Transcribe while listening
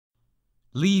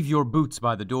Leave your boots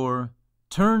by the door,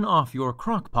 turn off your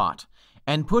crock pot,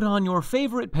 and put on your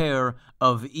favorite pair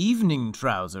of evening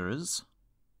trousers.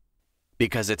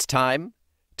 Because it's time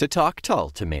to talk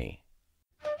Tull to me.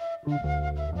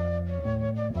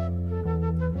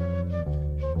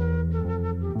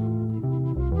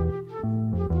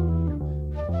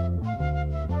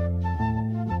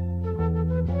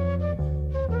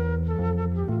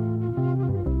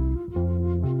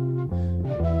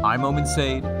 I'm Omen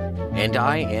Sade. And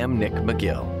I am Nick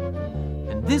McGill.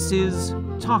 And this is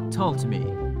Talk Tull to Me,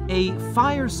 a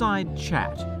fireside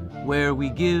chat where we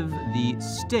give the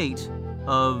state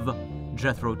of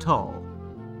Jethro Tull,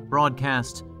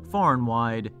 broadcast far and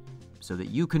wide so that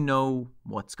you can know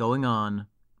what's going on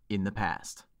in the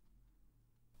past.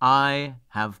 I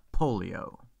have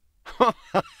polio.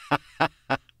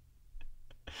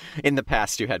 In the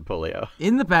past, you had polio.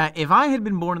 In the past, if I had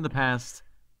been born in the past,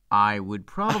 I would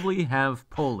probably have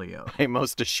polio. I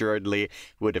most assuredly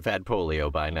would have had polio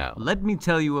by now. Let me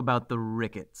tell you about the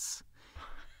rickets.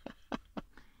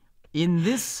 In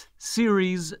this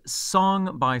series,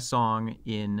 song by song,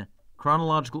 in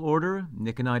chronological order,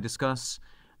 Nick and I discuss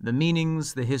the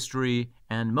meanings, the history,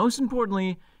 and most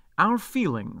importantly, our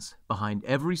feelings behind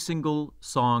every single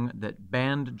song that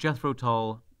band Jethro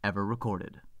Tull ever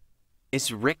recorded.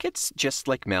 Is rickets just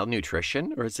like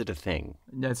malnutrition, or is it a thing?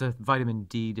 It's a vitamin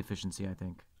D deficiency, I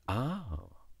think.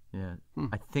 Oh. Yeah,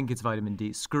 I think it's vitamin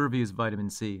D. Scurvy is vitamin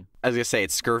C. I was going to say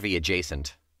it's scurvy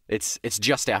adjacent. It's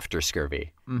just after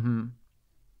scurvy. Mm-hmm.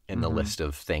 In the list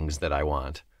of things that I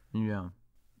want. Yeah.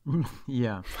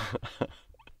 Yeah.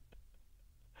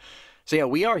 So yeah,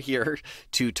 we are here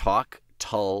to talk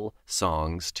Tull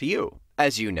songs to you.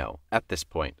 As you know, at this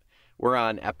point, we're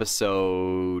on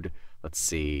episode...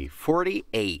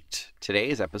 48. Today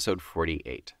is episode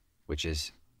 48, which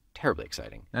is terribly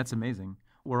exciting. That's amazing.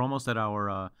 We're almost at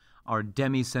our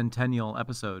demi-centennial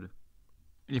episode,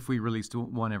 if we released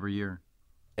one every year.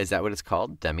 Is that what it's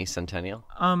called? Demi-centennial?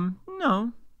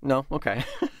 No. No? Okay.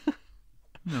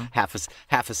 No. Half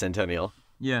a centennial.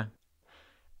 Yeah.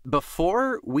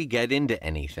 Before we get into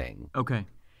anything, okay,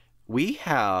 we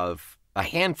have a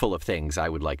handful of things I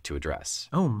would like to address.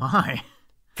 Oh, my.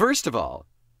 First of all,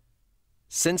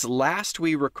 since last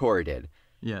we recorded,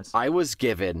 yes, I was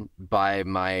given by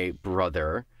my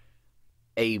brother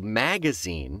a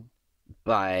magazine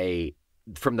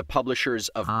from the publishers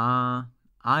of... I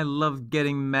love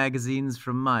getting magazines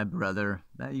from my brother.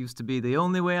 That used to be the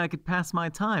only way I could pass my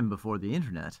time before the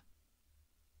internet.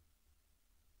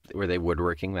 Were they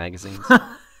woodworking magazines?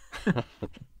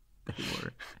 They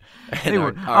were. They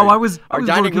were. Our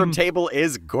dining room table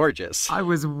is gorgeous. I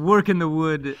was working the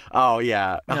wood. Oh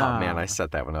yeah. Oh man, I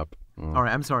set that one up. All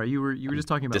right, I'm sorry. You were just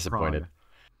talking about disappointed.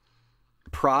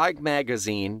 Prague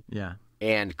magazine. Yeah.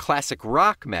 And Classic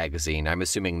Rock magazine, I'm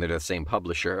assuming they're the same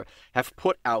publisher, have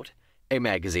put out a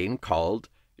magazine called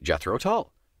Jethro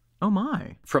Tull. Oh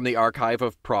my. From the archive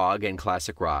of Prague and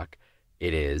Classic Rock,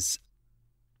 it is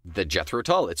the Jethro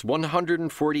Tull. It's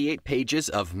 148 pages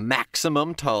of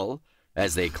maximum Tull,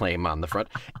 as they claim on the front.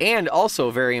 And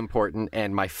also very important,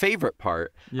 and my favorite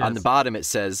part, yes, on the bottom it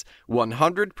says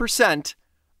 100%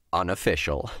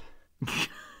 unofficial.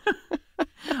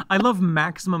 I love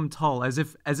maximum Tull, as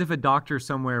if a doctor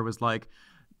somewhere was like,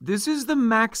 this is the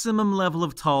maximum level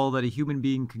of Tull that a human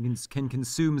being can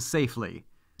consume safely.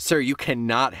 Sir, you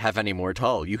cannot have any more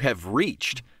Tull. You have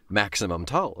reached maximum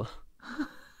Tull.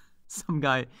 Some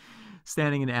guy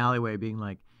standing in an alleyway being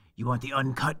like, you want the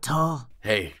uncut Tull?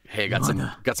 Hey, got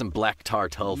some black tar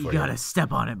Tull for you. You gotta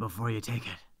step on it before you take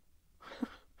it.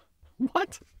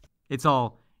 What?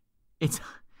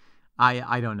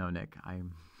 I don't know, Nick.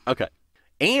 Okay.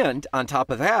 And on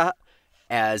top of that,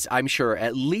 as I'm sure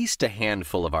at least a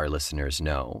handful of our listeners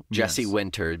know, Jesse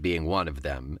Winter being one of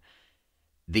them,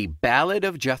 the Ballad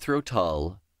of Jethro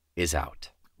Tull is out.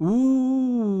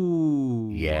 Ooh.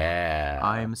 Yeah.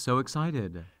 I am so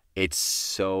excited. It's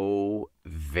so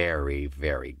very,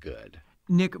 very good.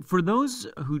 Nick, for those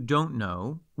who don't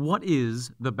know, what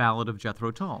is the Ballad of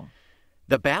Jethro Tull?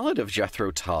 The Ballad of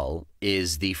Jethro Tull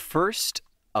is the first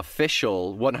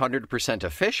official, 100%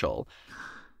 official.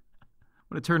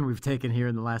 What a turn we've taken here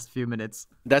in the last few minutes.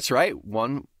 That's right.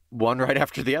 One right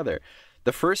after the other.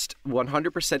 The first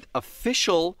 100%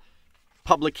 official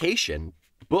publication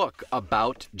book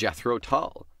about Jethro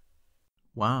Tull.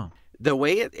 Wow. The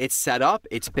way it's set up,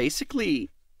 it's basically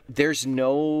there's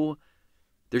no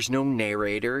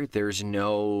narrator, there's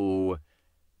no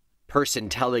person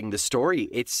telling the story.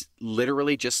 It's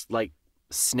literally just like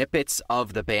snippets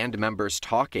of the band members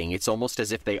talking. It's almost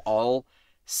as if they all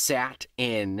sat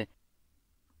in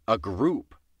a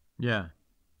group. Yeah.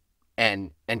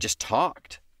 and just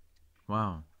talked.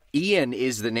 Wow. Ian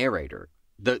is the narrator.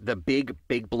 The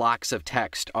big blocks of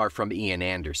text are from Ian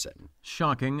Anderson.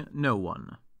 Shocking no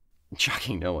one.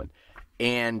 Shocking no one.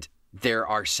 And there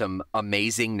are some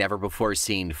amazing,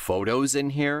 never-before-seen photos in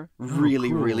here. Really,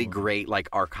 cool. really great, like,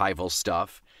 archival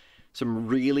stuff. Some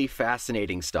really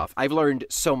fascinating stuff. I've learned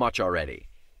so much already,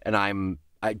 and I'm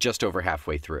just over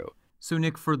halfway through. So,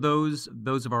 Nick, for those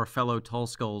of our fellow Tull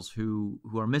Skulls who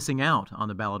are missing out on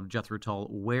the Ballad of Jethro Tull,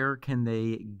 where can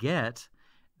they get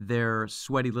their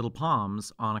sweaty little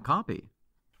palms on a copy?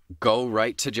 Go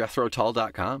right to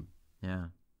jethrotull.com. Yeah.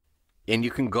 And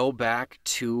you can go back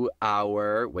to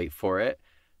our, wait for it,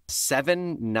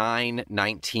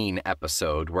 7/9/19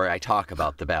 episode where I talk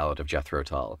about the Ballad of Jethro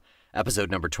Tull. Episode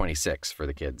number 26 for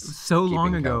the kids. So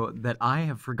long ago that I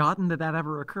have forgotten that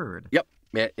ever occurred. Yep,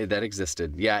 that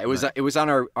existed. Yeah, it was it was on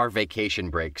our vacation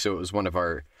break, so it was one of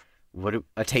our,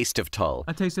 a taste of Tull.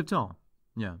 A taste of Tull,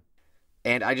 yeah.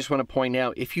 And I just want to point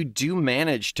out, if you do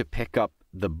manage to pick up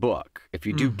the book, if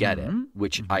you do get it,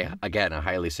 which I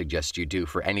highly suggest you do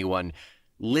for anyone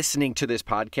listening to this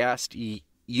podcast,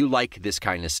 you like this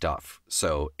kind of stuff,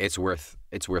 so it's worth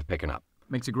picking up.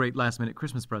 Makes a great last-minute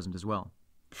Christmas present as well.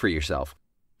 For yourself.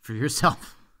 For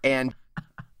yourself. And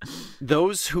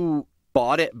those who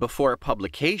bought it before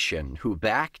publication, who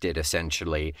backed it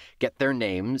essentially, get their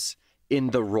names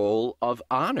in the Roll of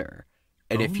Honor.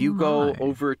 And if you go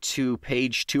over to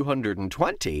page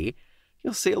 220,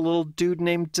 you'll see a little dude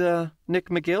named Nick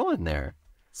McGill in there.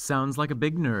 Sounds like a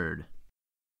big nerd.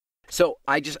 So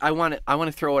I want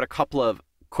to throw out a couple of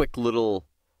quick little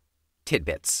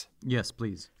tidbits. Yes,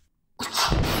 please.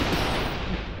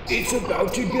 It's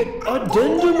about to get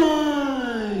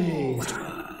addendumized.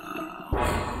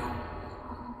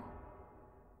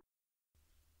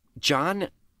 John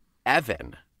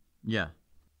Evan. Yeah.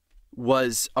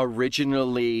 Was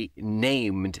originally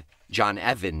named John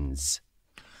Evans.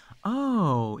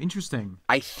 Oh, interesting.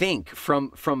 I think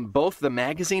from both the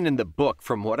magazine and the book,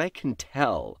 from what I can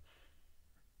tell,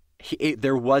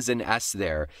 there was an S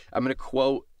there. I'm going to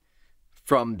quote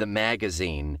from the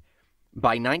magazine.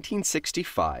 By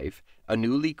 1965, a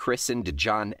newly christened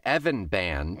John Evan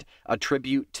Band, a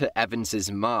tribute to Evans's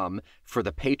mom for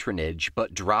the patronage,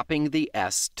 but dropping the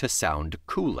S to sound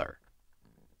cooler.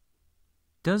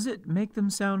 Does it make them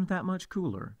sound that much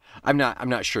cooler? I'm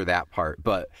not sure that part,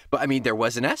 but I mean there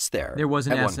was an S there. There was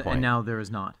an S, one point. and now there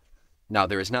is not. Now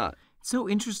there is not. So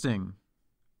interesting.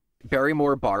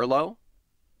 Barrymore Barlow?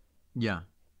 Yeah.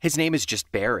 His name is just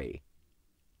Barry.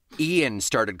 Ian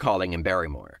started calling him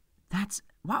Barrymore.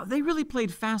 Wow, they really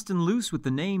played fast and loose with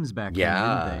the names back then,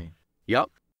 didn't they?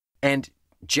 Yep. And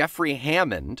Jeffrey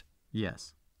Hammond.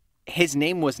 Yes. His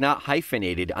name was not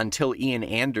hyphenated until Ian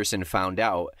Anderson found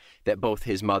out that both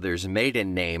his mother's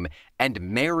maiden name and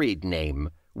married name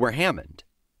were Hammond.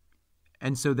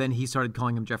 And so then he started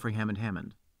calling him Jeffrey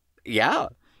Hammond. Yeah.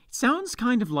 It sounds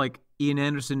kind of like Ian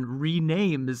Anderson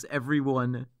renames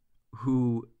everyone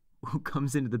who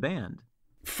comes into the band.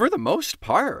 For the most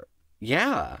part,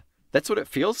 yeah. That's what it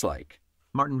feels like.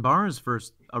 Martin Barr's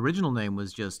first original name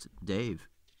was just Dave.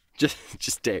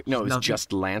 Just Dave. No, it was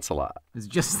just Lancelot. It's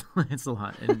just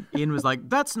Lancelot. And Ian was like,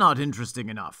 that's not interesting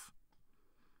enough.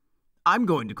 I'm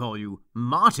going to call you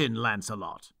Martin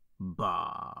Lancelot.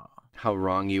 Bah. How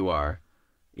wrong you are,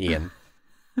 Ian.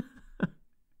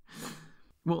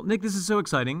 Well, Nick, this is so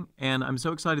exciting, and I'm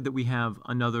so excited that we have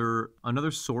another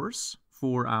source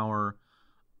for our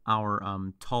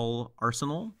Tull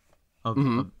arsenal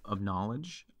of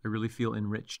knowledge. I really feel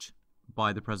enriched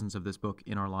by the presence of this book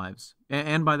in our lives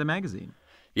and by the magazine.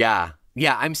 Yeah.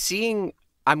 I'm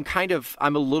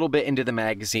a little bit into the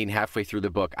magazine, halfway through the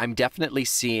book. I'm definitely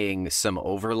seeing some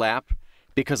overlap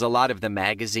because a lot of the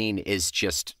magazine is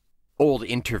just old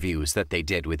interviews that they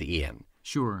did with Ian.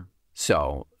 Sure.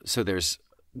 So there's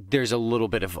a little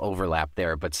bit of overlap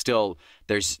there, but still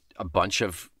there's a bunch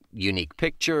of unique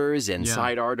pictures and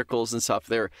side articles and stuff.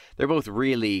 They're both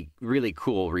really, really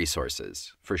cool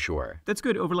resources for sure. That's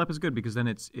good. Overlap is good because then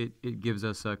it gives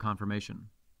us a confirmation.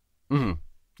 Mm-hmm.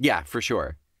 Yeah, for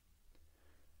sure.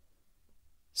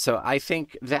 So I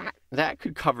think that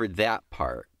could cover that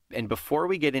part. And before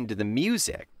we get into the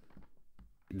music,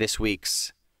 this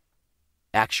week's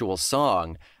actual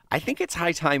song, I think it's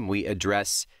high time we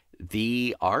address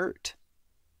the art,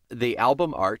 the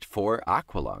album art for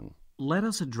Aqualung. Let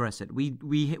us address it. We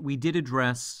did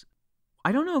address,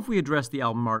 I don't know if we addressed the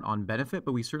album art on Benefit,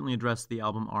 but we certainly addressed the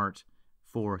album art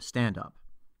for Stand Up.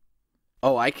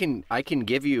 Oh, I can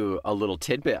give you a little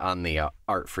tidbit on the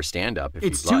art for Stand Up if you'd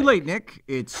like. It's too late, Nick.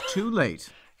 It's too late.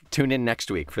 Tune in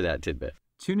next week for that tidbit.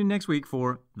 Tune in next week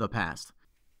for The Past.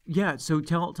 Yeah, so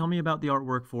tell me about the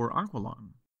artwork for Aqualung.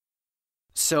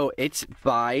 So it's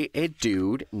by a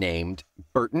dude named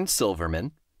Burton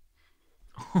Silverman.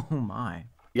 Oh my.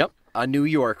 Yep, a New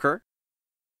Yorker.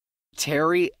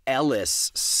 Terry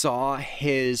Ellis saw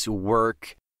his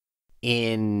work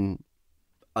in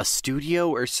a studio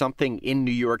or something in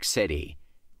New York City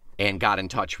and got in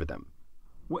touch with him.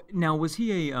 What, now, was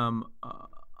he a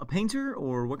painter,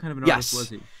 or what kind of an artist was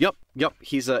he? Yep.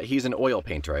 He's an oil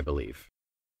painter, I believe.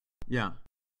 Yeah.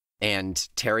 And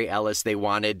Terry Ellis, they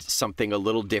wanted something a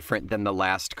little different than the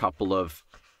last couple of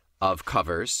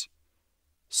covers.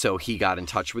 So he got in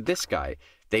touch with this guy.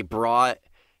 They brought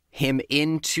him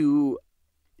into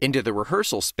the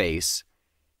rehearsal space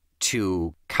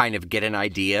to kind of get an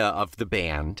idea of the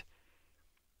band.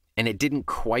 And it didn't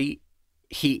quite,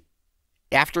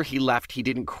 after he left, it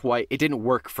didn't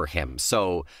work for him.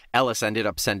 So Ellis ended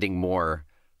up sending more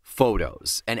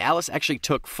photos. And Ellis actually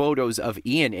took photos of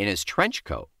Ian in his trench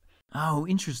coat. Oh,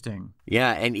 interesting.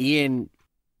 Yeah, and Ian,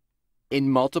 in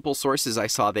multiple sources, I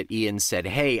saw that Ian said,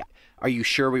 "Hey, are you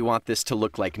sure we want this to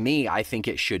look like me? I think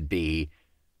it should be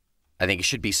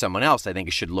someone else. I think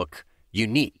it should look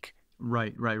unique."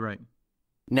 Right.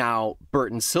 Now,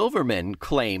 Burton Silverman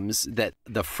claims that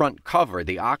the front cover,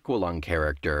 the Aqualung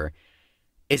character,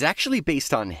 is actually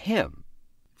based on him.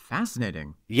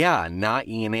 Fascinating. Yeah, not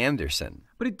Ian Anderson.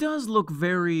 But it does look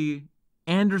very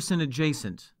Anderson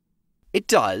adjacent. It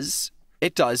does,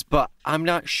 but I'm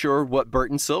not sure what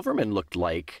Burton Silverman looked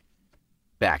like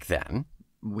back then.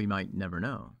 We might never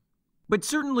know. But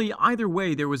certainly, either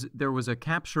way, there was a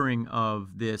capturing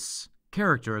of this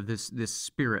character, of this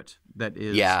spirit that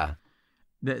is... Yeah.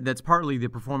 That's partly the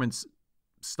performance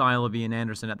style of Ian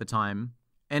Anderson at the time.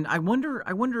 And I wonder,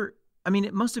 I mean,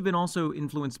 it must have been also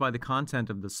influenced by the content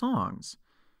of the songs.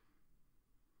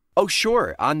 Oh,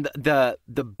 sure. On the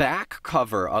back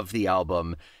cover of the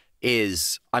album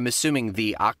is, I'm assuming,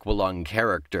 the Aqualung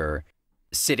character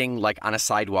sitting like on a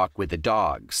sidewalk with a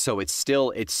dog. So it's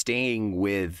staying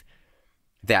with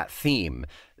that theme.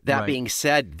 That Right. being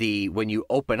said, when you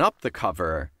open up the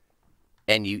cover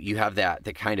and you have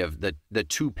the kind of the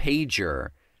 2-pager,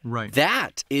 Right.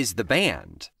 that is the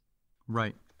band.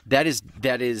 Right. That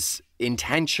is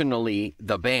intentionally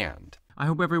the band. I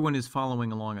hope everyone is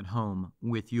following along at home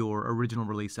with your original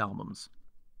release albums.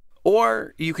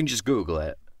 Or you can just Google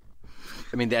it.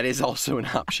 I mean, that is also an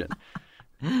option.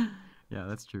 Yeah,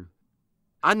 that's true.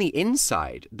 On the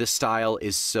inside, the style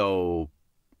is so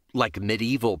like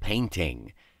medieval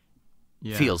painting,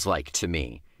 Yeah. feels like to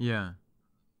me. Yeah.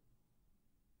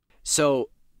 So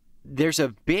there's a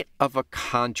bit of a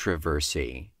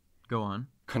controversy,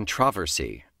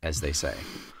 as they say,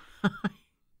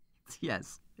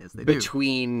 Yes, they do.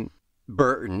 between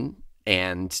Burton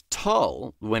and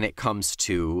Tull when it comes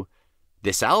to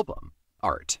this album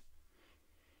art.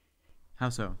 How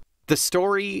so? The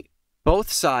story,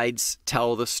 both sides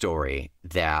tell the story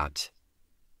that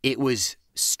it was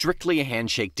strictly a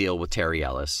handshake deal with Terry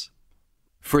Ellis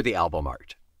for the album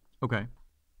art. Okay.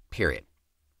 Period.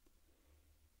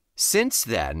 Since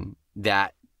then,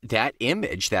 that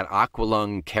image, that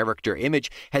Aqualung character image,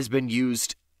 has been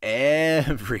used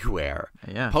everywhere.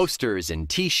 Yes. Posters and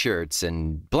T-shirts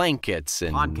and blankets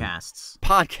and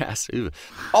Podcasts,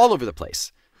 all over the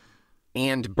place.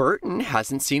 And Burton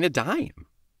hasn't seen a dime.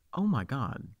 Oh my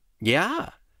God. Yeah.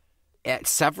 At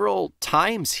several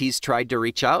times he's tried to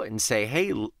reach out and say,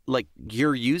 "Hey, like,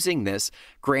 you're using this.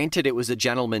 Granted, it was a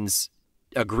gentleman's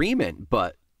agreement,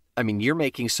 but I mean, you're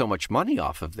making so much money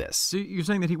off of this." So you're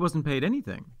saying that he wasn't paid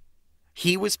anything?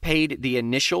 He was paid the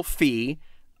initial fee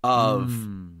of,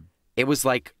 it was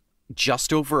like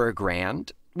just over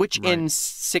 $1,000, which Right. in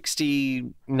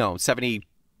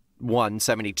 71,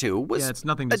 72 was It's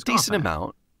nothing to a scoff decent at.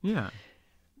 amount. Yeah.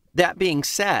 That being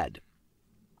said,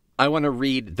 I want to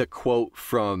read the quote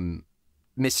from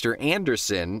Mr.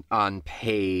 Anderson on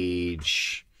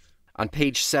page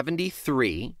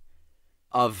 73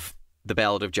 of The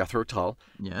Ballad of Jethro Tull.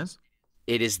 Yes.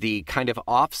 It is the kind of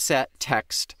offset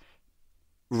text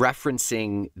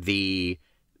referencing the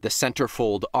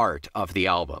centerfold art of the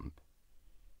album.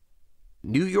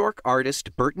 New York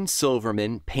artist Burton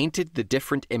Silverman painted the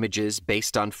different images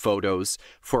based on photos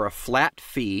for a flat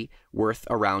fee worth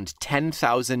around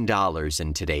 $10,000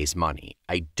 in today's money.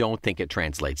 I don't think it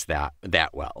translates that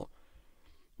well.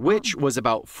 Which was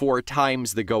about 4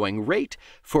 times the going rate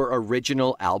for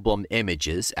original album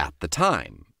images at the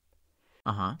time.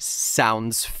 Uh-huh.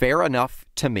 Sounds fair enough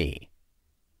to me.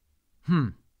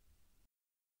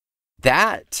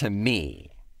 That, to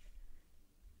me,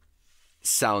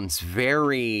 sounds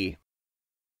very,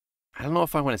 I don't know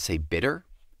if I want to say bitter,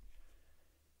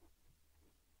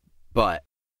 but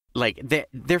like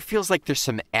there feels like there's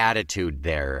some attitude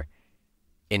there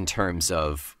in terms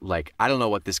of, like, I don't know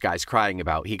what this guy's crying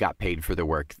about. He got paid for the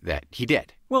work that he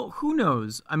did. Well, who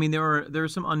knows? I mean, there are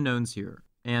some unknowns here,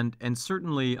 and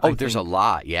certainly. There's a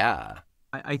lot, yeah.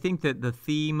 I think that the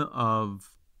theme of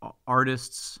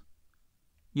artists,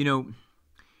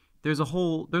 there's a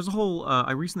whole.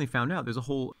 I recently found out there's a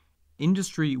whole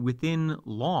industry within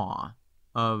law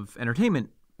of entertainment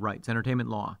rights, entertainment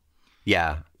law.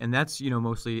 Yeah, and that's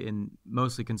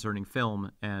mostly concerning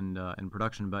film and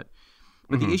production, but.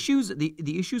 But mm-hmm.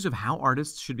 the issues of how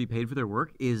artists should be paid for their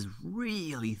work is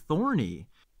really thorny.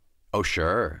 Oh,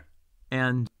 sure.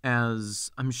 And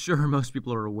as I'm sure most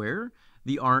people are aware,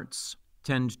 the arts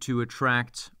tend to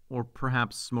attract, or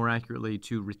perhaps more accurately,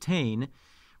 to retain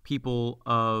people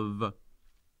of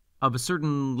a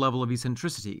certain level of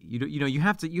eccentricity. You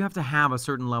have to have a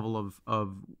certain level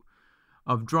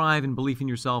of drive and belief in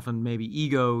yourself and maybe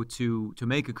ego to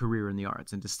make a career in the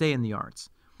arts and to stay in the arts.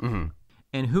 Mm-hmm.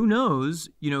 And who knows,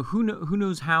 who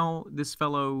knows how this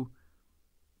fellow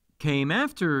came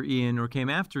after Ian or came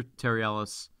after Terry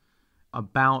Ellis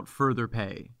about further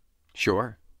pay.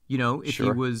 Sure.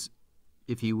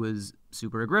 If he was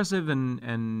super aggressive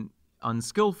and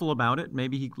unskillful about it,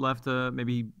 maybe he left a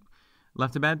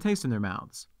bad taste in their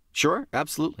mouths. Sure,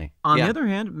 absolutely. On the other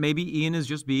hand, maybe Ian is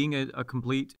just being a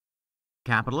complete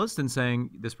capitalist and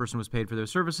saying this person was paid for their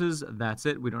services. That's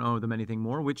it. We don't owe them anything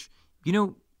more, which,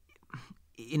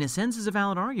 in a sense, is a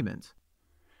valid argument.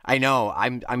 I know.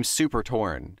 I'm super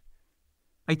torn.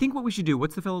 I think what we should do,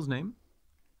 what's the fellow's name?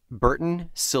 Burton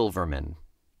Silverman.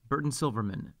 Burton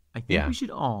Silverman. I think we should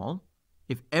all,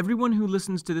 if everyone who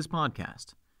listens to this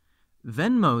podcast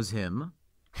Venmos him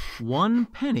 1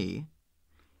 penny,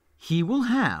 he will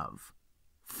have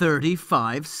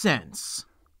 35 cents.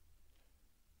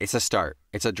 It's a start.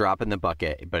 It's a drop in the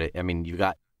bucket. But, you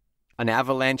got an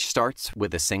avalanche starts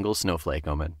with a single snowflake,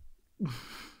 Omen.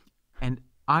 And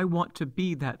I want to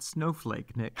be that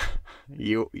snowflake, Nick.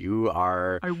 You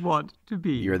are... I want to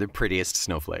be. You're the prettiest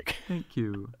snowflake. Thank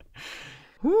you.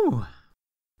 Whew.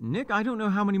 Nick, I don't know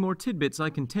how many more tidbits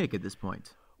I can take at this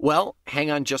point. Well,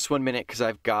 hang on just 1 minute, because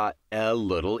I've got a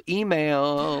little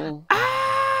email.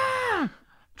 Ah!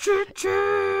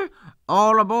 Choo-choo!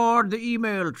 All aboard the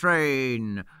email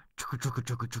train.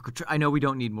 I know we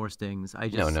don't need more stings.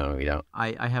 No, we don't.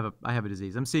 I have a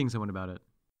disease. I'm seeing someone about it.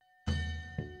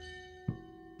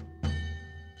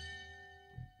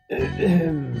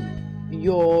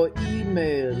 Your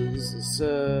emails,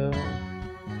 sir.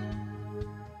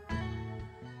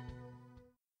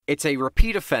 It's a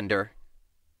repeat offender.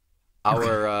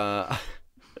 Our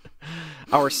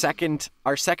second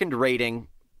rating,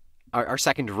 our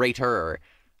second rater,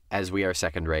 as we are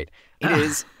second rate. It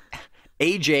is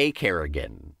AJ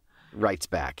Kerrigan. Writes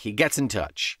back. He gets in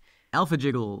touch. Alpha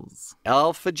Jiggles,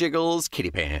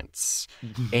 Kitty Pants,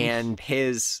 and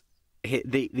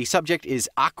the subject is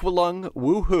Aqualung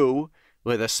woohoo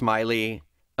with a smiley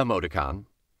emoticon.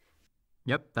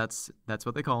 Yep, that's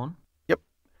what they call him. Yep,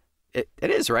 it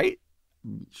is, right?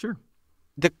 Sure.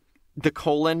 The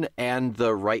colon and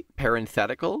the right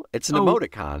parenthetical, it's an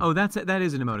emoticon. Oh, that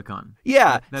is an emoticon.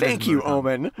 Yeah, that thank you,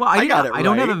 Omen. Well, I got it right. I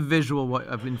don't have a visual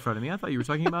in front of me. I thought you were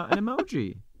talking about an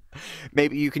emoji.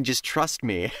 Maybe you can just trust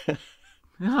me.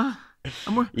 I'm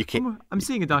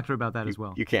seeing a doctor about that as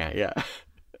well. You can't, yeah.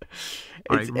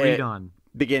 All right, read on.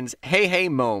 Begins, hey,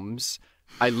 Momes.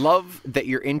 I love that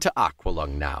you're into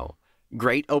Aqualung now.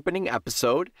 Great opening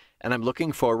episode, and I'm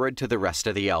looking forward to the rest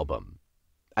of the album.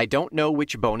 I don't know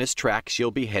which bonus tracks you'll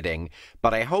be hitting,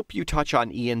 but I hope you touch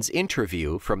on Ian's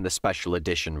interview from the special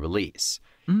edition release.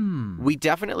 We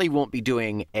definitely won't be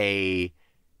doing a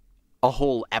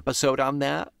whole episode on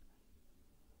that,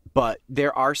 but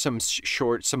there are some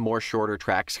more shorter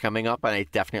tracks coming up, and I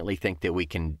definitely think that we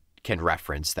can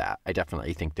reference that. I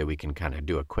definitely think that we can kind of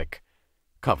do a quick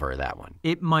cover of that one.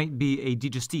 It might be a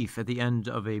digestif at the end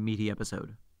of a meaty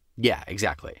episode. Yeah,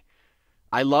 exactly.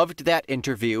 I loved that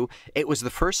interview. It was the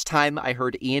first time I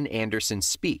heard Ian Anderson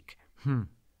speak.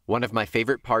 One of my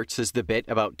favorite parts is the bit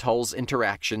about Tull's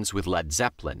interactions with Led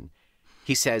Zeppelin.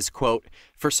 He says, quote,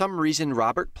 "For some reason,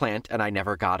 Robert Plant and I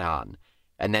never got on,"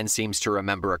 and then seems to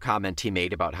remember a comment he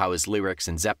made about how his lyrics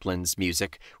and Zeppelin's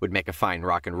music would make a fine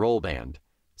rock and roll band.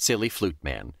 Silly flute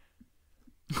man.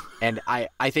 And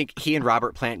I think he and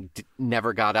Robert Plant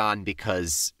never got on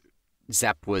because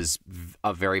Zepp was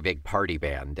a very big party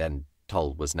band and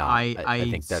Tull was not. I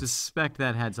think suspect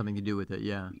that had something to do with it,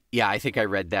 yeah. Yeah, I think I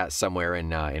read that somewhere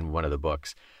in one of the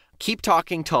books. Keep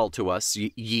talking Tull to us,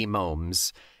 ye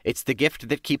momes. It's the gift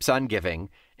that keeps on giving.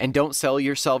 And don't sell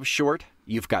yourselves short.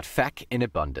 You've got feck in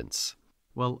abundance.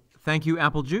 Well, Thank you,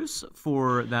 Apple Juice,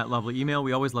 for that lovely email.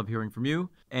 We always love hearing from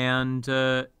you, and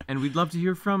we'd love to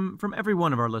hear from every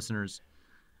one of our listeners.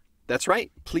 That's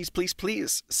right. Please, please,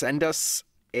 please send us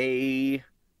an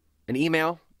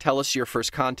email. Tell us your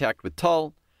first contact with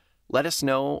Tull. Let us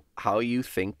know how you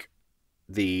think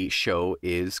the show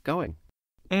is going.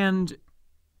 And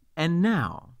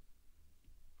now,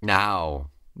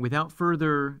 without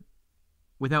further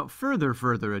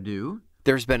ado,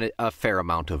 there's been a fair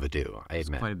amount of ado, I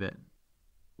admit. Quite a bit.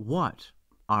 What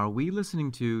are we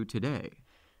listening to today?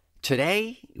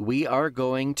 Today, we are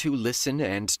going to listen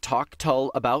and talk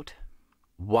Tull about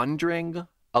Wond'ring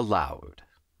Aloud.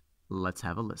 Let's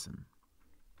have a listen.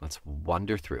 Let's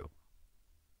wander through.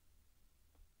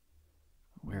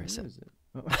 Where is it?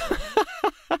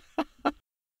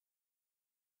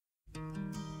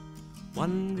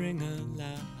 Wond'ring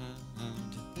aloud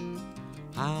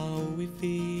how we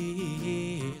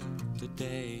feel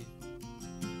today.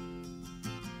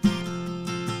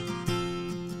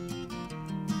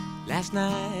 Last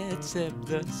night sipped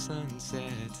the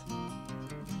sunset,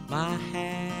 my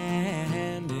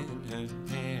hand in her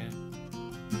hair.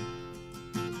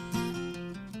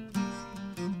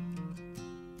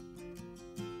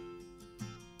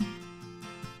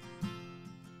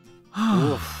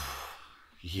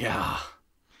 Yeah.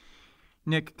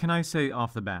 Nick, can I say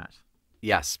off the bat?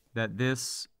 Yes. That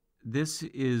this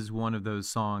is one of those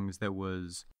songs that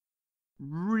was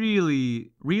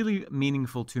really, really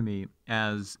meaningful to me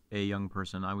as a young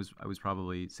person. I was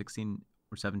probably 16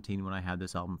 or 17 when I had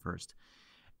this album first.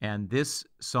 And this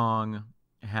song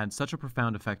had such a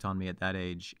profound effect on me at that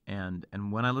age. And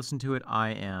when I listen to it,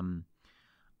 I'm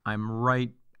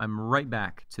right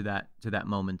back to that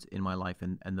moment in my life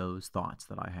and those thoughts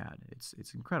that I had.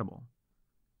 It's incredible.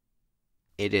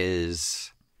 It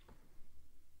is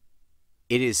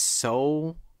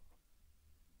so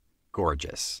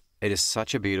gorgeous. It is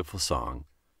such a beautiful song.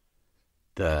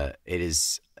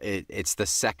 It's the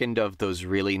second of those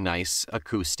really nice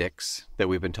acoustics that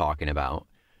we've been talking about.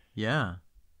 Yeah.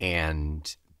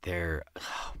 And they're,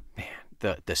 oh man,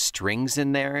 the strings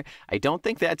in there. I don't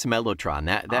think that's Mellotron.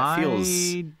 That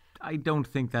feels. I don't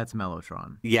think that's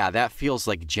Mellotron. Yeah, that feels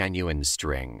like genuine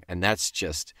string, and that's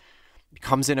just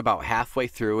comes in about halfway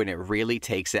through, and it really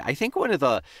takes it. I think one of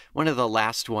the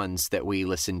last ones that we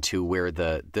listened to, where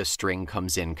the string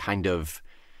comes in kind of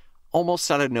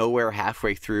almost out of nowhere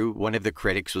halfway through, one of the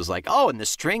critics was like, "Oh, and the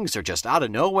strings are just out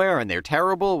of nowhere, and they're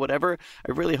terrible, whatever."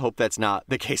 I really hope that's not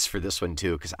the case for this one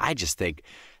too, because I just think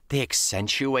they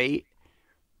accentuate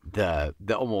the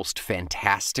almost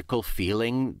fantastical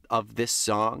feeling of this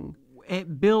song.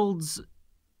 It builds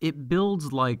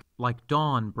like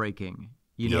dawn breaking.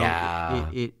 You know, yeah.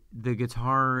 The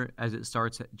guitar as it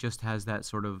starts just has that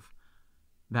sort of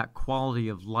that quality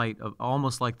of light, of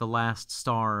almost like the last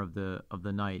star of the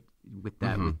night, with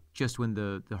that with just when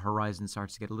the horizon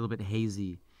starts to get a little bit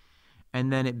hazy,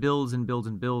 and then it builds and builds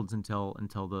and builds until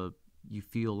you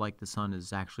feel like the sun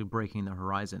is actually breaking the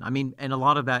horizon. I mean, and a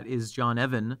lot of that is John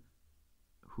Evan,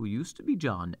 who used to be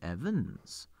John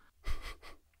Evans.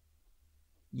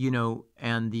 You know,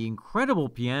 and the incredible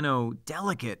piano,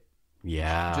 delicate,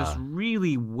 just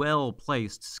really well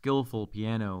placed, skillful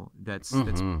piano that's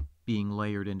being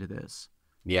layered into this.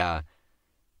 Yeah.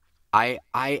 I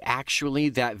actually,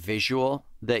 that visual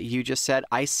that you just said,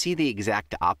 I see the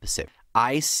exact opposite.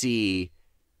 I see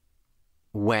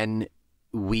when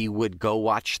we would go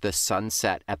watch the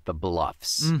sunset at the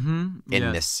Bluffs in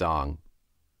this song.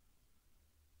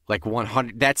 Like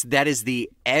 100, that is the,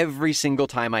 every single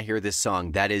time I hear this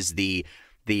song, that is the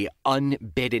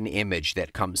unbidden image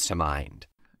that comes to mind.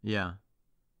 Yeah.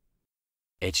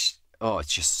 It's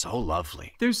just so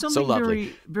lovely. There's something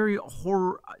very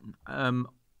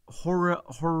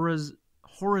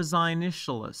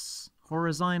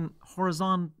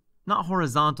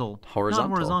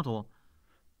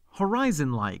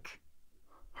horizon-like.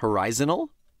 Horizonal?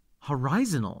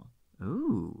 Horizonal.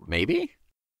 Ooh. Maybe?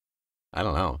 I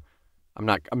don't know. I'm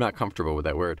not comfortable with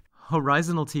that word.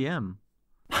 Horizontal TM.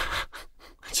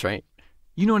 That's right.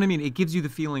 You know what I mean? It gives you the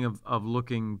feeling of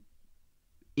looking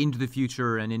into the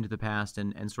future and into the past,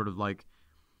 and sort of like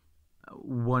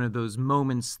one of those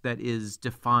moments that is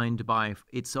defined by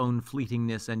its own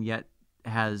fleetingness and yet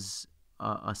has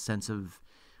a sense of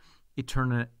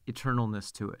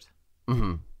eternalness to it.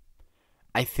 Mm-hmm.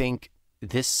 I think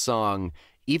this song,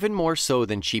 even more so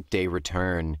than Cheap Day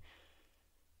Return,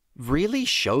 really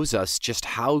shows us just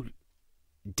how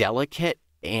delicate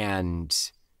and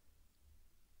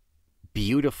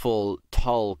beautiful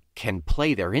Tull can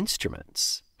play their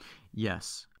instruments.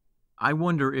 Yes. I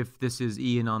wonder if this is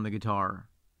Ian on the guitar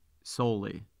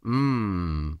solely.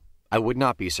 I would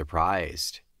not be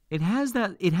surprised. It has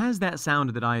that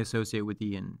sound that I associate with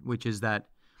Ian, which is that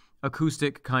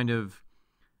acoustic kind of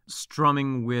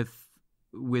strumming with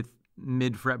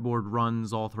mid fretboard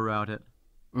runs all throughout it.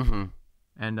 Mm-hmm.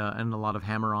 And a lot of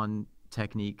hammer-on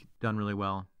technique done really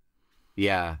well.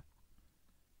 Yeah.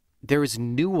 There is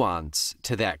nuance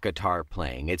to that guitar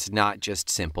playing. It's not just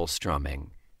simple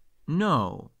strumming.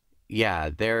 No. Yeah,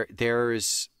 there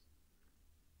is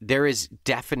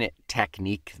definite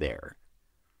technique there.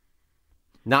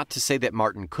 Not to say that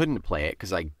Martin couldn't play it,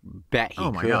 because I bet he could.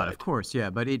 Oh my God, of course, yeah.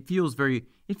 But it feels very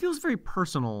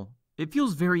personal. It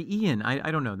feels very Ian.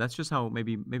 I don't know. That's just how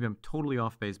maybe I'm totally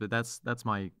off base, but that's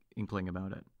my inkling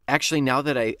about it. Actually, now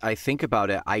that I think about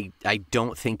it, I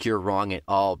don't think you're wrong at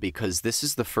all, because this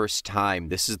is the first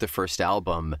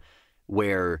album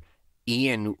where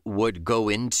Ian would go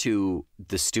into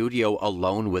the studio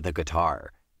alone with a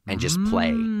guitar and just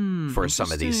play for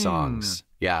some of these songs.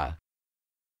 Yeah.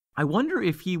 I wonder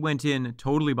if he went in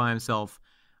totally by himself,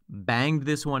 banged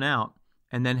this one out,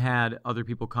 and then had other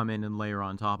people come in and layer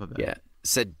on top of it. Yeah.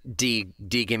 Said, D,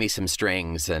 give me some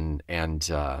strings, and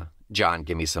John,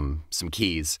 give me some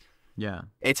keys. Yeah.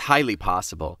 It's highly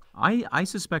possible. I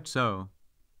suspect so.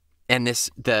 And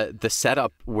the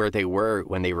setup where they were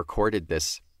when they recorded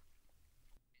this.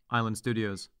 Island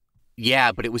Studios.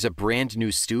 Yeah, but it was a brand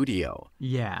new studio.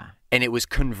 Yeah. And it was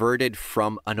converted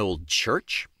from an old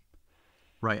church.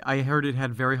 Right. I heard it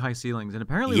had very high ceilings, and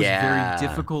apparently it was very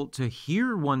difficult to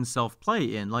hear oneself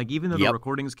play in. Like, even though the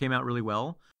recordings came out really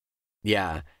well.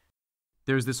 Yeah.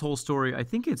 There's this whole story. I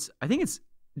think it's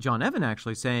John Evan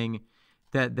actually saying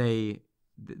that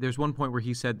there's one point where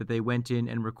he said that they went in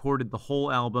and recorded the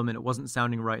whole album and it wasn't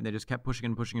sounding right, and they just kept pushing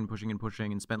and pushing and pushing and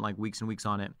pushing and spent like weeks and weeks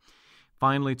on it.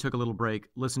 Finally took a little break,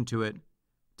 listened to it,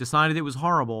 decided it was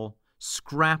horrible,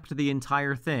 scrapped the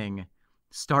entire thing,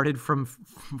 started from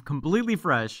completely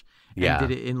fresh, and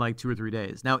did it in like 2 or 3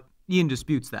 days. Now, Ian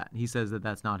disputes that. He says that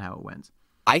that's not how it went.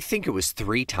 I think it was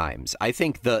 3 times. I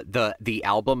think the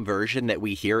album version that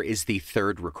we hear is the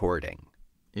 3rd recording.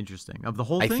 Interesting. Of the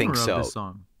whole thing, or of this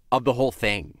song? Of the whole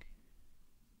thing.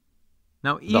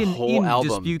 Now, Ian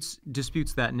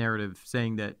disputes that narrative,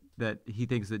 saying that he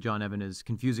thinks that John Evan is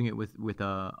confusing it with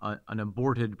an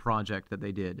aborted project that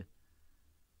they did.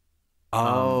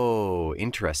 Oh,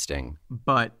 interesting.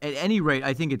 But at any rate,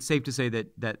 I think it's safe to say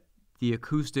that the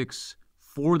acoustics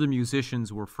for the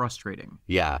musicians were frustrating.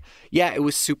 Yeah. Yeah, it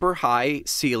was super high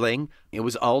ceiling. It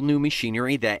was all new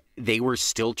machinery that they were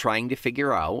still trying to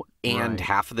figure out, and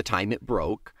half of the time it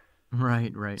broke.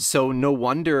 Right. So no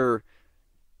wonder,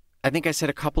 I think I said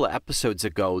a couple of episodes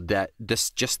ago that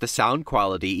just the sound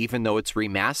quality, even though it's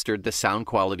remastered, the sound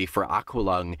quality for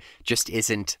Aqualung just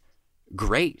isn't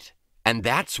great. And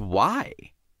that's why.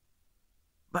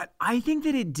 But I think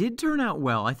that it did turn out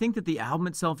well. I think that the album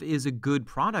itself is a good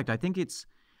product. I think it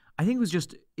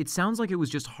sounds like it was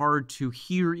just hard to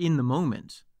hear in the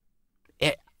moment.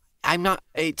 It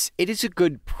is a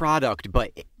good product,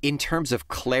 but in terms of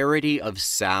clarity of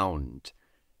sound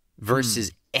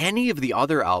versus any of the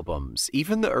other albums,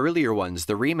 even the earlier ones,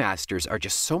 the remasters are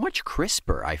just so much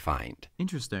crisper, I find.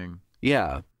 Interesting.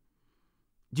 Yeah.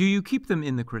 Do you keep them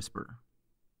in the crisper?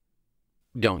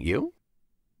 Don't you?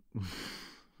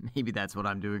 Maybe that's what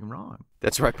I'm doing wrong.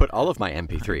 That's where I put all of my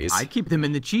MP3s. I keep them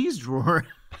in the cheese drawer.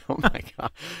 Oh my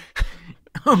God.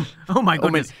 Oh my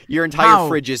goodness. Omen, your entire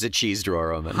fridge is a cheese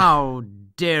drawer, Omen. How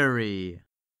dare he?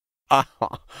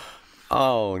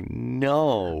 Oh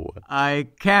no. I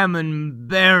can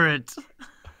bear it.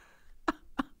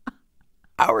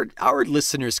 Our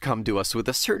listeners come to us with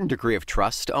a certain degree of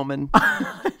trust, Omen.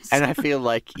 And I feel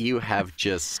like you have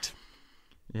just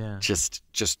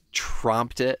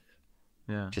tromped it.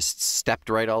 Yeah. Just stepped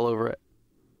right all over it.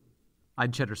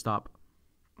 I'd cheddar stop.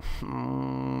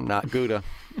 Not Gouda.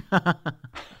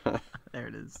 There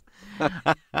it is.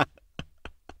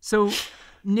 So,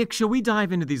 Nick, shall we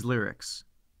dive into these lyrics?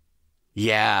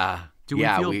 Yeah. Do we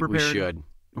feel prepared? We should. Okay.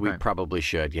 We probably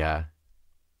should, yeah.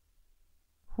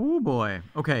 Oh boy.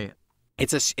 Okay.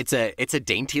 It's a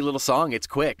dainty little song. It's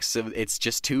quick. So it's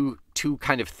just two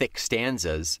kind of thick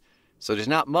stanzas. So there's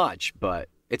not much, but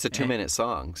it's a 2-minute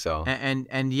song. So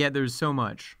and yet there's so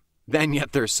much. Then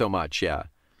yet there's so much, yeah.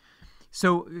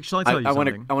 So shall I tell you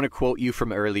something? I want to quote you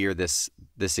from earlier this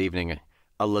evening.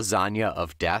 A lasagna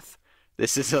of death.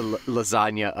 This is a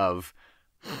lasagna of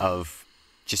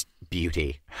just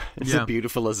beauty. It's a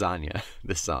beautiful lasagna.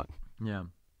 This song. Yeah.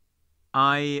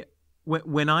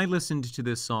 When I listened to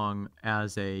this song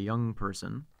as a young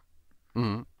person,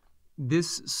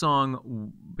 this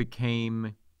song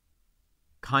became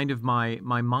kind of my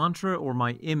mantra or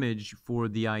my image for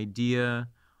the idea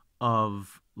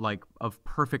of of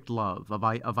perfect love,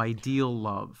 of ideal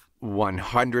love.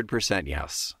 100%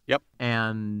 yes. Yep.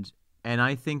 And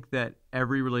I think that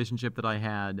every relationship that I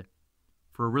had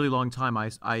for a really long time,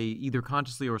 I either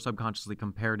consciously or subconsciously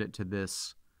compared it to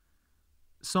this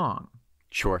song.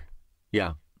 Sure.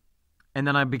 Yeah. And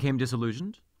then I became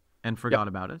disillusioned and forgot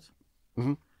about it.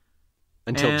 Mm-hmm.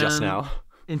 Until just now.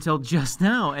 Until just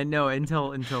now. And no,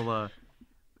 until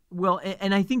well,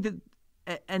 and I think that,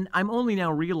 and I'm only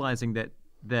now realizing that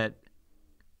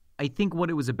I think what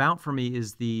it was about for me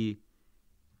is the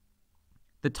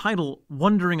title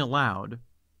Wond'ring Aloud.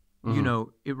 Mm-hmm. You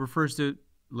know, it refers to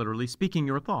literally speaking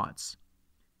your thoughts.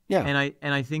 Yeah.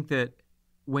 And I think that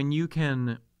when you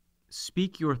can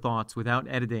speak your thoughts without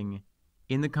editing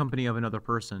in the company of another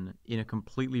person in a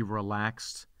completely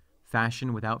relaxed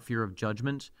fashion, without fear of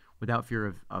judgment, without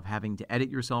fear of having to edit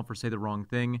yourself or say the wrong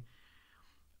thing,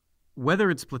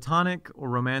 whether it's platonic or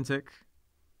romantic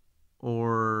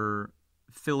or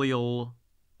filial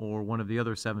or one of the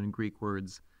other 7 Greek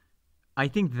words, I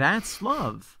think that's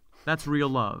love. That's real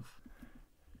love.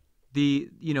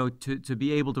 To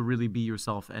be able to really be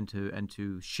yourself and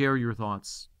to share your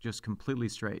thoughts just completely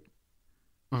straight.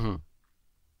 Mm-hmm.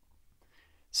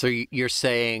 So you're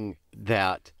saying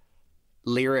that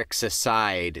lyrics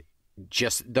aside,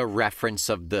 just the reference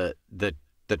of the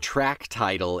track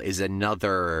title is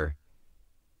another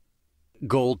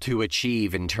goal to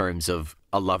achieve in terms of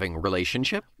a loving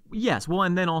relationship? Yes. Well,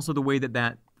 and then also the way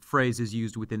that phrase is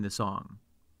used within the song.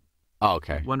 Oh,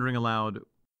 okay. Wond'ring Aloud,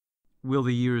 will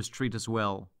the years treat us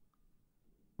well?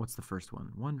 What's the first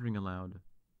one? Wond'ring Aloud,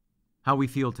 how we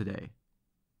feel today.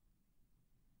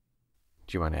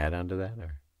 Do you want to add on to that,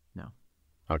 or no?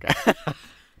 Okay.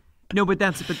 No, but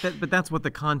that's what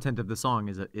the content of the song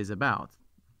is about.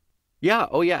 Yeah.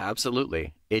 Oh, yeah.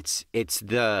 Absolutely. It's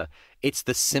the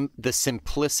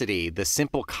simplicity, the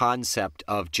simple concept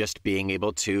of just being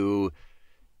able to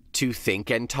think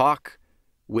and talk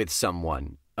with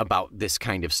someone about this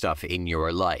kind of stuff in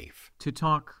your life. To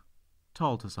talk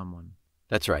tall to someone.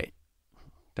 That's right.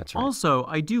 That's right. Also,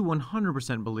 I do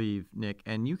 100% believe, Nick,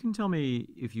 and you can tell me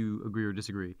if you agree or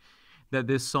disagree, that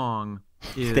this song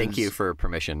is... Thank you for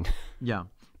permission. Yeah.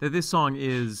 That this song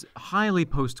is highly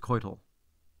post-coital.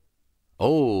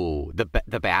 Oh, the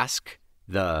Basque,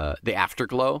 the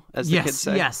afterglow, as the kids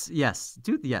say? Yes.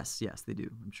 Dude, yes, they do,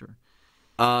 I'm sure.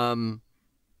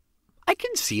 I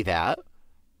can see that.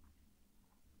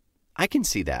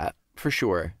 For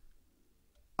sure.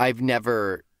 I've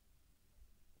never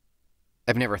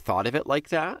thought of it like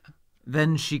that.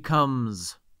 Then she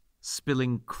comes,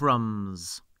 spilling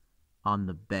crumbs on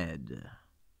the bed.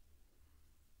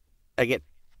 I get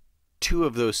 2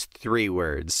 of those 3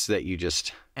 words that you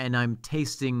just... And I'm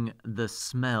tasting the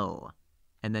smell.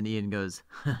 And then Ian goes,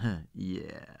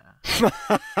 yeah.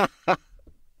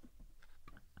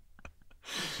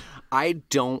 I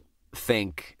don't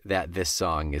think that this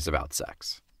song is about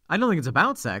sex. I don't think it's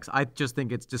about sex. I just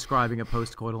think it's describing a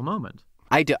post-coital moment.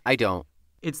 I don't.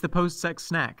 It's the post-sex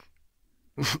snack.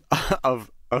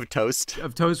 of toast?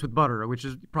 Of toast with butter, which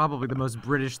is probably the most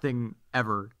British thing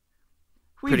ever.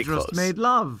 We've Pretty just close. made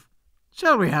love.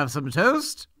 Shall we have some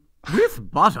toast?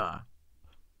 With butter.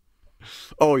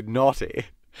 Oh, naughty.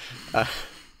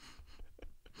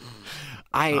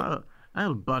 I'll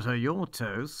butter your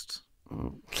toast.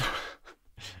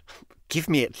 Give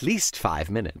me at least 5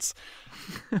 minutes.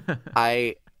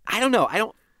 I don't know. I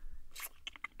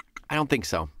don't think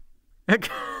so. I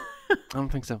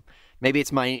don't think so. Maybe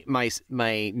it's my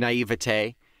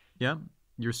naivete. Yeah,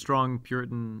 your strong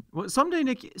Puritan. Well, someday,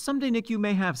 Nick, you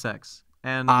may have sex,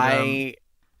 and I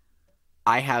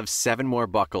have 7 more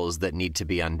buckles that need to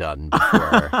be undone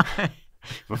before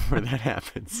that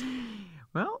happens.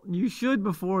 Well, you should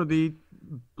before the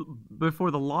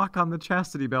lock on the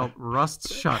chastity belt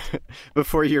rusts shut.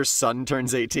 Before your son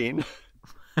turns 18.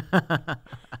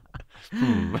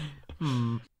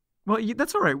 Well,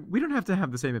 that's all right. We don't have to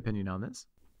have the same opinion on this.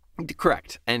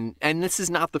 Correct. And this is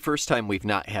not the first time we've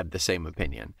not had the same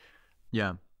opinion.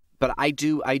 Yeah. But I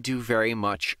do very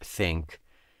much think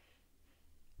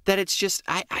that it's just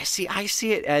I see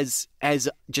it as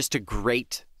just a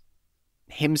great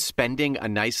him spending a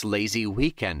nice lazy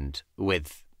weekend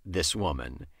with this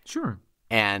woman. Sure.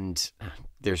 And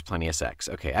there's plenty of sex.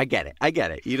 Okay, I get it.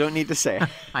 You don't need to say it.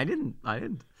 I didn't.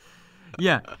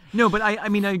 Yeah. No, but I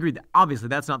mean, I agree. Obviously,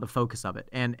 that's not the focus of it.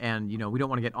 And we don't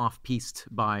want to get off-piste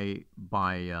by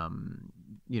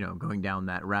going down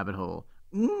that rabbit hole.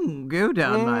 Go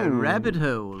down my rabbit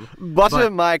hole. Butter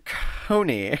my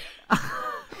coney.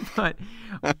 But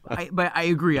I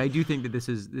agree. I do think that this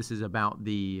is about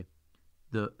the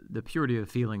purity of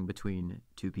feeling between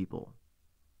 2 people.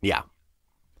 Yeah.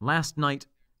 Last night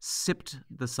sipped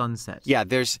the sunset. Yeah,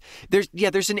 there's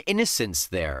an innocence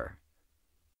there.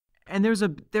 And there's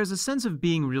a sense of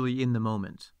being really in the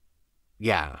moment.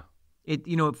 Yeah.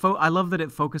 I love that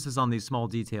it focuses on these small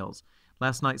details.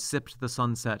 Last night sipped the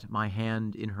sunset, my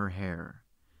hand in her hair.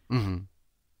 Mm-hmm.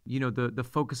 The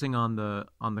focusing on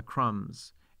the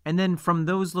crumbs. And then from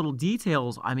those little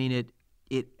details, I mean,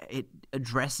 it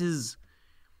addresses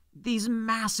these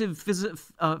massive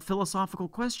philosophical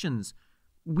questions.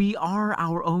 We are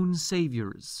our own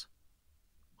saviors.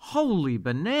 Holy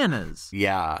bananas.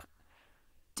 Yeah.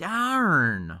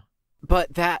 Darn.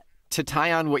 But that, to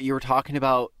tie on what you were talking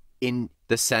about in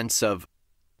the sense of,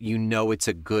 it's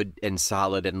a good and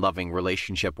solid and loving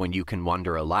relationship when you can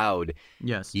wonder aloud.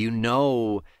 Yes.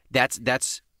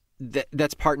 That's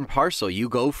part and parcel. You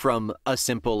go from a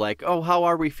simple like, oh, how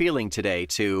are we feeling today,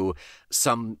 to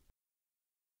some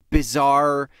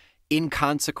bizarre,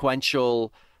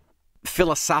 inconsequential,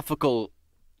 philosophical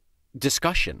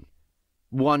discussion,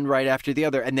 one right after the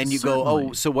other. And then you Certainly. go,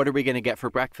 oh, so what are we going to get for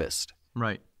breakfast?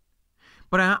 Right.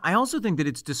 But I also think that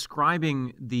it's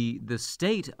describing the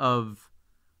state of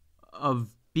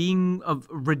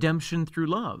redemption through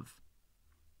love.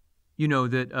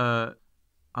 That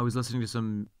I was listening to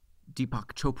some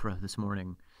Deepak Chopra this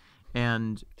morning,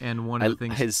 and one of the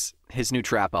things his new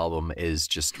trap album is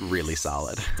just really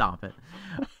solid. Stop it.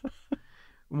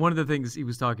 One of the things he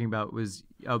was talking about was,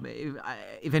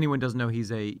 if anyone doesn't know,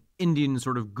 he's a Indian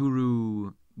sort of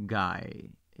guru guy.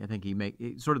 I think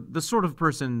the sort of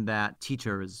person that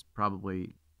teacher is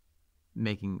probably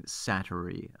making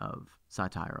satire of.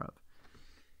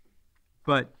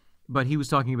 But he was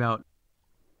talking about,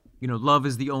 love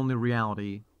is the only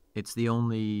reality. It's the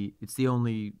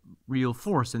only real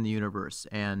force in the universe,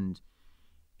 and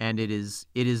it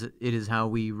is how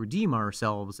we redeem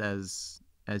ourselves as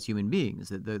human beings.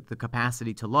 The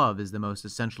capacity to love is the most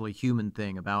essentially human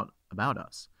thing about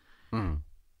us. Mm.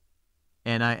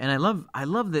 And I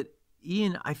love that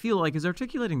Ian, I feel like, is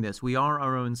articulating this. We are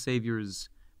our own saviors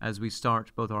as we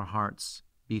start both our hearts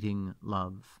beating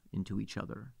love into each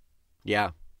other. Yeah.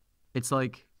 It's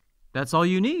like, that's all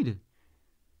you need.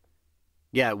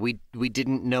 Yeah, we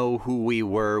didn't know who we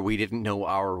were. We didn't know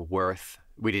our worth.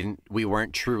 We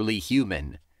weren't truly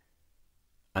human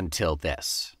until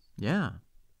this. Yeah.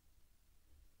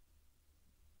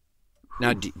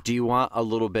 Now, do you want a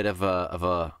little bit of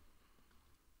a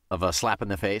slap in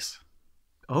the face?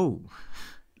 Oh,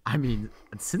 I mean,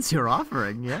 since you're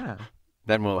offering, yeah.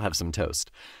 Then we'll have some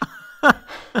toast.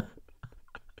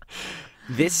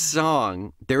 This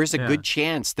song, there is a good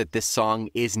chance that this song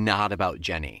is not about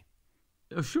Jenny.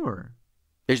 Oh, sure.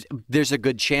 There's a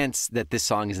good chance that this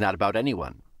song is not about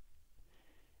anyone.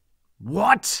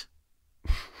 What?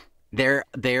 There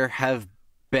have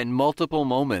been multiple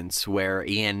moments where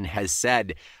Ian has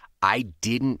said, I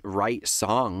didn't write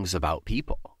songs about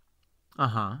people.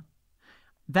 Uh-huh.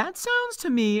 That sounds to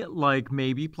me like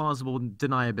maybe plausible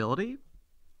deniability.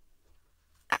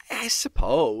 I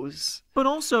suppose. But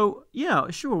also, yeah,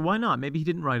 sure, why not? Maybe he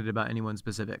didn't write it about anyone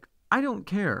specific. I don't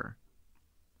care.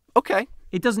 Okay.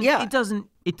 It doesn't Yeah. it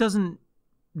doesn't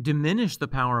diminish the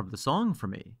power of the song for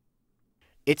me.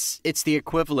 It's the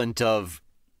equivalent of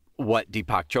what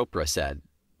Deepak Chopra said.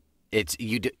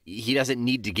 He doesn't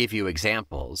need to give you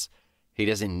examples. He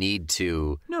doesn't need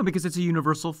to. No, because it's a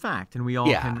universal fact, and we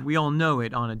all know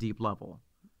it on a deep level.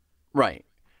 Right.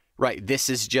 This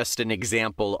is just an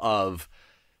example of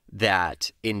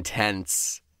that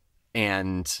intense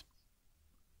and,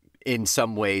 in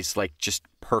some ways, like just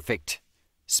perfect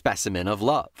specimen of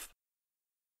love.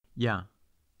 Yeah,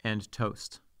 and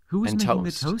toast. Who is making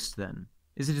the toast then?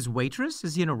 Is it his waitress?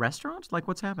 Is he in a restaurant? Like,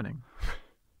 what's happening?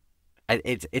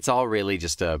 It's all really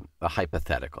just a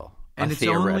hypothetical, and a it's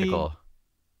theoretical. Only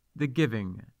the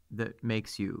giving that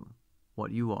makes you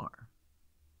what you are.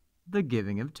 The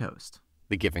giving of toast.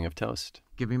 The giving of toast.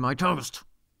 Give me my toast.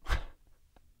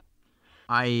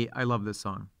 I love this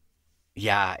song.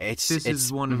 Yeah, This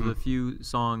is one of the few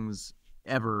songs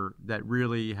ever that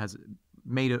really has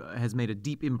made a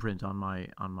deep imprint on my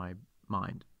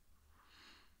mind.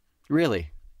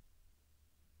 Really?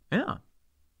 Yeah.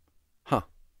 Huh.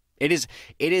 It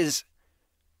is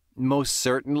most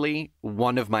certainly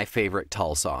one of my favorite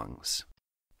Tull songs.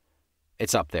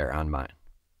 It's up there on mine.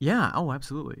 Yeah, oh,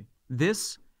 absolutely.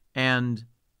 This and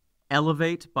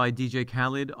Elevate by DJ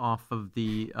Khaled off of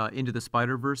the Into the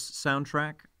Spider-Verse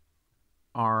soundtrack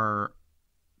are,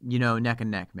 neck and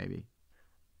neck, maybe.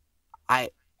 I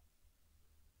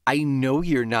know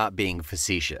you're not being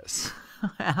facetious.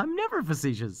 I'm never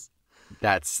facetious.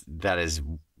 That's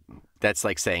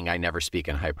like saying I never speak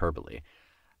in hyperbole.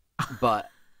 But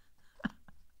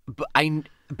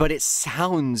but it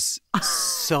sounds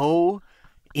so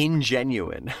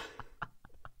ingenuine.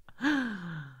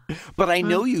 But I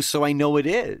know you, so I know it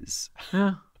is.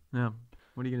 Yeah.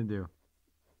 What are you going to do?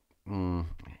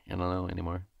 I don't know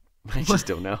anymore. I just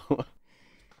don't know.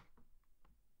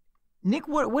 Nick,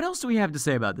 what else do we have to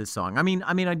say about this song? I mean,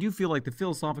 I do feel like the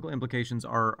philosophical implications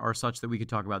are such that we could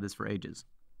talk about this for ages.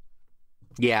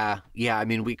 Yeah. I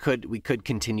mean, we could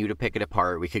continue to pick it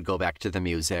apart. We could go back to the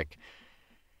music,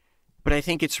 but I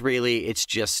think it's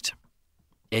just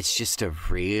a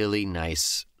really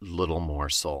nice little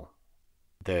morsel.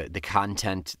 The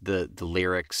content, the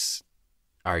lyrics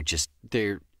are just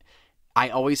I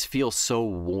always feel so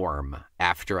warm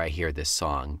after I hear this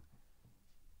song.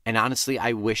 And honestly,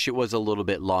 I wish it was a little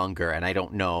bit longer, and I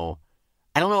don't know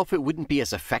if it wouldn't be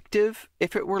as effective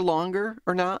if it were longer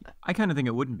or not. I kind of think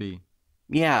it wouldn't be.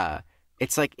 Yeah.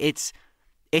 It's like it's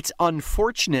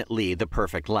unfortunately the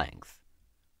perfect length.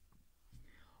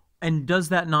 And does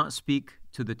that not speak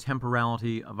to the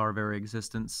temporality of our very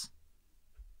existence?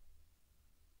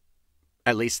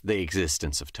 At least the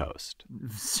existence of toast.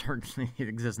 Certainly the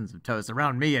existence of toast,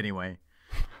 around me anyway.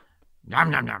 Nom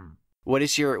nom nom. What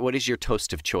is your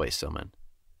toast of choice, Oman?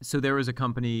 So there is a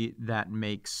company that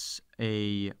makes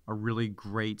a really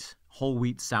great whole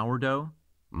wheat sourdough.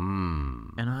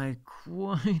 And I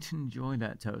quite enjoy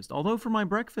that toast. Although for my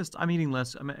breakfast, I'm eating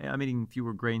less. I'm eating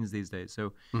fewer grains these days.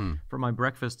 So for my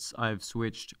breakfasts, I've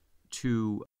switched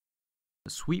to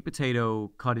sweet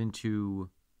potato cut into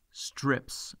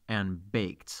strips and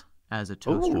baked as a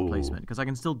toast replacement, because I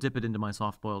can still dip it into my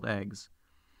soft-boiled eggs.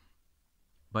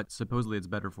 But supposedly it's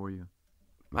better for you.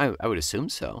 I would assume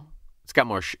so. It's got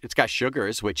more. It's got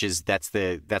sugars,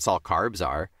 that's all carbs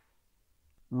are.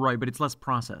 Right, but it's less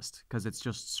processed because it's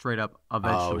just straight up a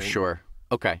vegetable. Oh, sure.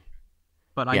 Okay.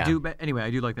 But I do. But anyway,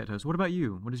 I do like that toast. What about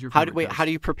you? What is your favorite toast? How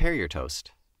do you prepare your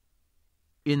toast?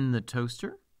 In the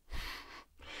toaster?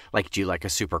 Like, do you like a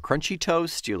super crunchy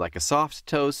toast? Do you like a soft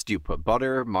toast? Do you put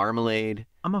butter, marmalade?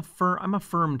 I'm a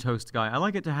firm toast guy. I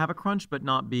like it to have a crunch, but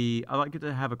not be. I like it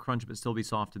to have a crunch, but still be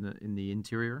soft in the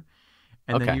interior.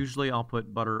 And then usually I'll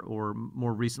put butter, or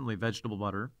more recently vegetable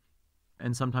butter,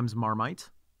 and sometimes Marmite,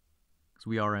 because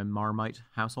we are a Marmite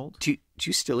household. Do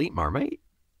you still eat Marmite?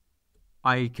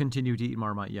 I continue to eat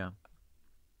Marmite. Yeah.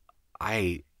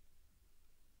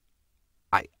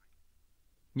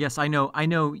 Yes, I know. I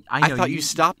thought you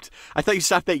stopped. I thought you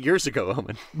stopped that years ago,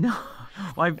 Oman. No,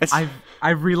 well,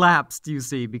 I've relapsed. You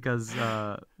see, because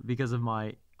of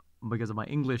my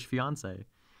English fiance.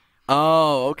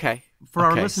 Oh, okay. For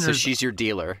our listeners, so she's your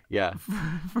dealer. Yeah.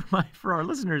 For our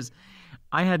listeners,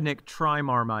 I had Nick try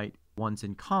Marmite once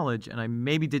in college, and I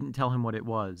maybe didn't tell him what it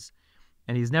was,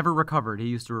 and he's never recovered. He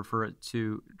used to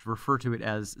refer to it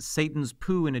as Satan's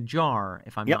poo in a jar,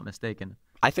 if I'm not mistaken.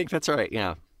 I think that's right.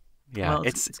 Yeah. Yeah, well,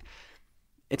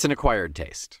 it's an acquired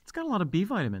taste. It's got a lot of B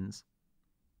vitamins.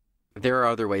 There are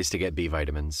other ways to get B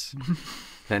vitamins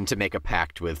than to make a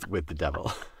pact with the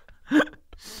devil.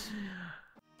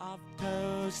 Of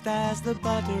toast as the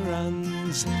butter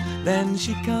runs, then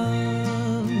she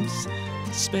comes,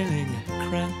 spilling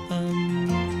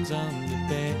crumbs on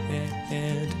the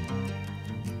bed,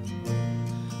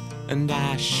 and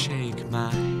I shake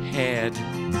my head.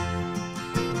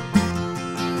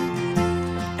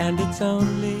 And it's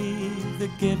only the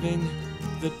giving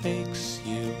that makes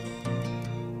you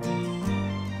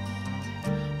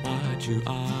what you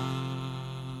are.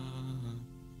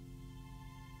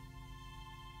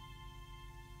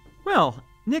 Well,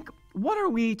 Nick, what are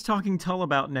we talking Tull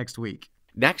about next week?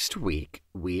 Next week,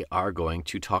 we are going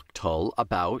to talk Tull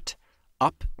about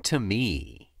Up to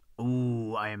Me.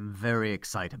 Ooh, I am very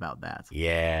excited about that.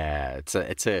 Yeah, it's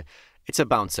a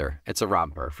bouncer. It's a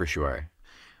romper for sure.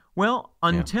 Well,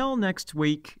 until next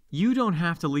week, you don't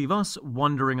have to leave us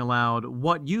wondering aloud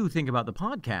what you think about the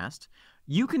podcast.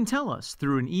 You can tell us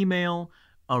through an email,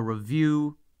 a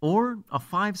review, or a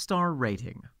 5-star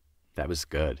rating. That was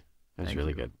good. That was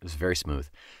really good. It was very smooth.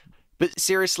 But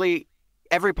seriously,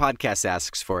 every podcast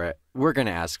asks for it. We're going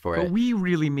to ask for it. But we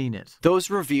really mean it. Those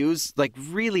reviews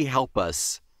really help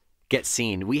us get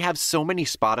seen. We have so many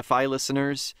Spotify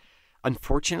listeners.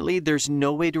 Unfortunately, there's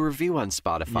no way to review on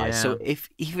Spotify. Yeah. So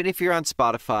even if you're on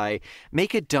Spotify,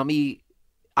 make a dummy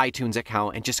iTunes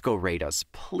account and just go rate us,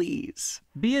 please.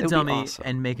 Be a dummy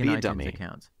and make an iTunes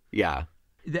account. Yeah.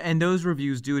 And those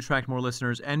reviews do attract more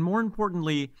listeners. And more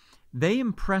importantly, they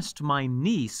impressed my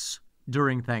niece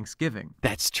during Thanksgiving.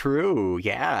 That's true.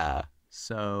 Yeah.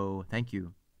 So thank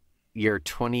you. Your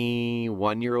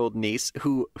 21-year-old niece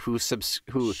who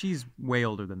she's way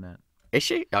older than that. Is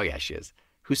she? Oh yeah, she is.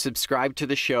 Who subscribed to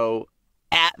the show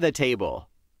at the table.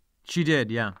 She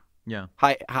did, yeah.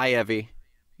 Hi, Evie.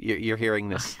 You're hearing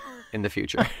this in the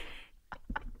future.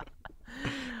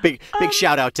 Big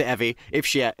shout out to Evie if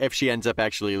she ends up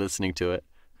actually listening to it.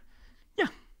 Yeah,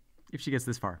 if she gets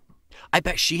this far. I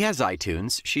bet she has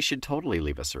iTunes. She should totally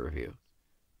leave us a review.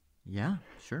 Yeah,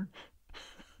 sure.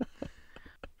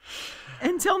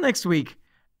 Until next week,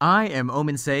 I am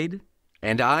Omen Sade.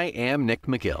 And I am Nick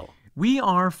McGill. We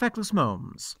are Feckless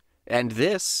Momes. And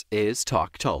this is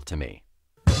Talk Tull to Me.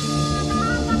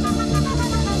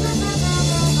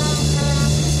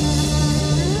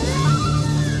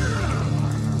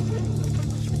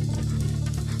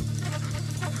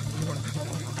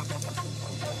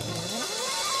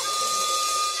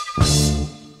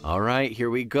 All right, here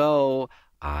we go.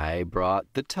 I brought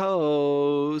the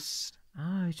toast.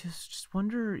 I just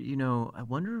wonder, I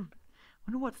wonder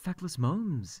what Feckless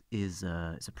Momes is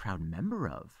a proud member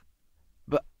of.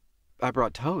 But I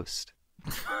brought toast.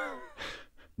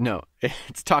 No,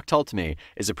 it's Talk Tull to Me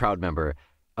is a proud member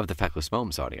of the Feckless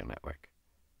Momes audio network.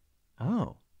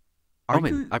 Oh. Are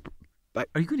you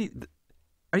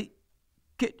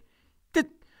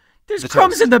there's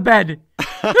crumbs in the bed.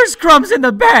 There's crumbs in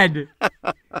the bed.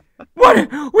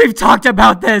 What? We've talked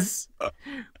about this.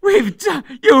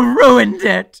 You ruined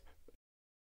it.